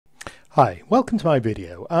Hi, welcome to my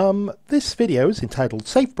video. This video is entitled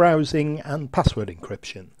Safe Browsing and Password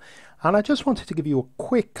Encryption, and I just wanted to give you a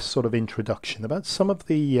quick sort of introduction about some of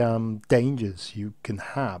the dangers you can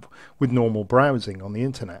have with normal browsing on the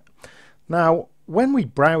internet. Now, when we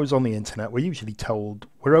browse on the internet, we're usually told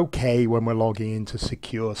we're okay when we're logging into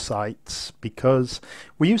secure sites because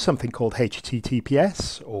we use something called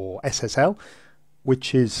HTTPS or SSL,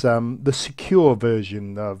 which is the secure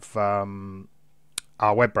version of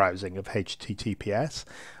our web browsing of HTTPS.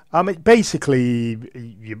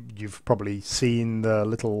 You've probably seen the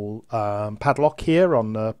little padlock here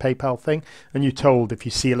on the PayPal thing, and you're told if you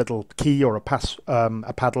see a little key or a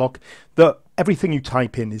padlock that everything you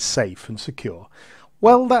type in is safe and secure.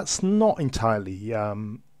 Well, that's not entirely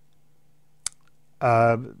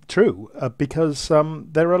true because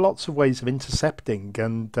there are lots of ways of intercepting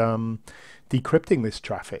and decrypting this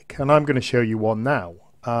traffic, and I'm going to show you one now.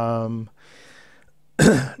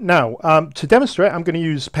 To demonstrate, I'm going to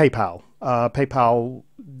use PayPal. PayPal,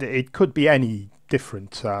 it could be any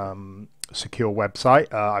different secure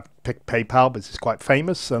website. I've picked PayPal because it's quite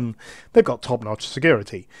famous and they've got top-notch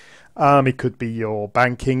security. It could be your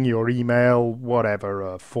banking, your email, whatever,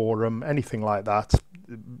 a forum, anything like that.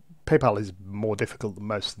 PayPal is more difficult than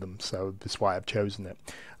most of them, so that's why I've chosen it.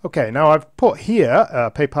 Okay, now I've put here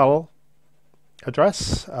PayPal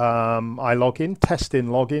address. I log in, test in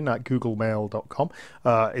login at googlemail.com.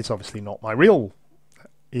 It's obviously not my real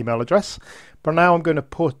email address, but now I'm going to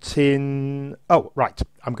put in, I'm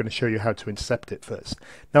going to show you how to intercept it first.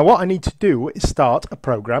 Now what I need to do is start a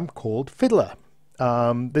program called Fiddler.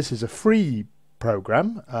 This is a free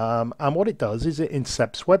program, and what it does is it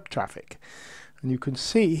intercepts web traffic. And you can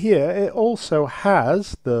see here it also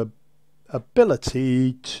has the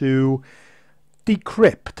ability to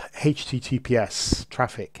decrypt HTTPS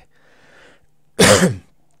traffic.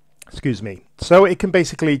 Excuse me. So it can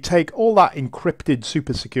basically take all that encrypted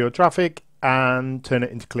super secure traffic and turn it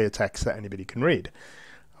into clear text that anybody can read.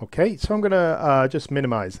 Okay, so I'm going to just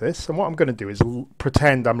minimize this, and what I'm going to do is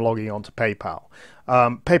pretend I'm logging on to PayPal.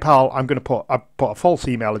 PayPal, I put a false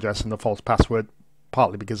email address and a false password,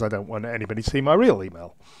 partly because I don't want anybody to see my real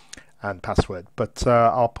email and password. But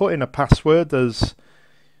I'll put in a password as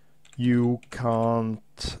 "You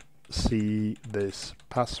can't see this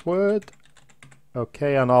password."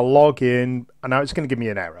 Okay, and I'll log in, and now it's going to give me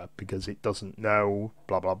an error because it doesn't know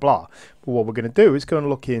blah blah blah. But what we're going to do is go and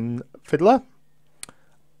look in Fiddler,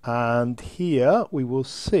 and here we will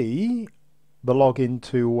see the login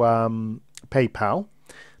to PayPal.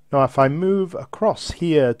 Now if I move across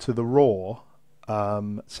here to the raw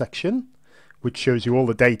section, which shows you all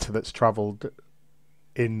the data that's traveled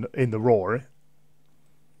in the raw,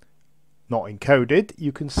 not encoded,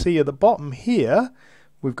 you can see at the bottom here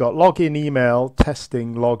we've got login email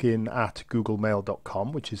testing login at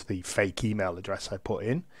googlemail.com, which is the fake email address I put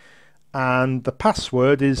in, and the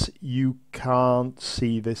password is "You can't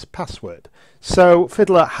see this password." So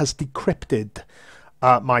Fiddler has decrypted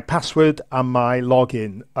my password and my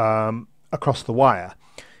login across the wire.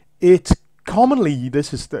 This is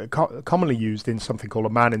commonly used in something called a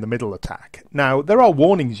man-in-the-middle attack. Now there are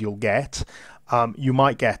warnings you'll get. You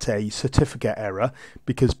might get a certificate error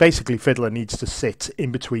because basically Fiddler needs to sit in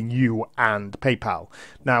between you and PayPal.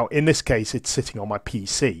 Now in this case it's sitting on my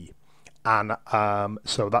PC, and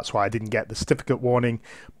so that's why I didn't get the certificate warning,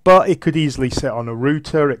 but it could easily sit on a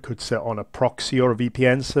router, it could sit on a proxy or a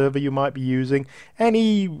VPN server you might be using.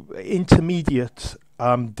 Any intermediate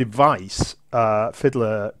device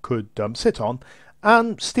Fiddler could sit on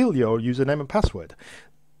and steal your username and password.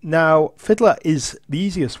 Now, Fiddler is the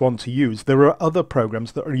easiest one to use. There are other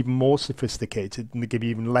programs that are even more sophisticated and they give you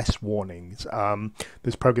even less warnings.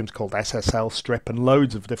 There's programs called SSL Strip and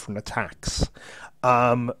loads of different attacks.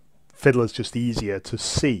 Fiddler's just easier to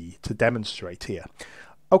see, to demonstrate here.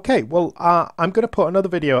 Okay, well, I'm going to put another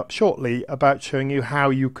video up shortly about showing you how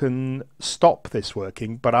you can stop this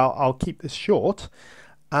working, but I'll keep this short,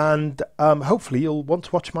 and hopefully you'll want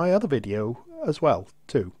to watch my other video as well,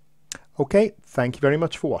 too. Okay, thank you very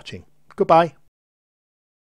much for watching. Goodbye.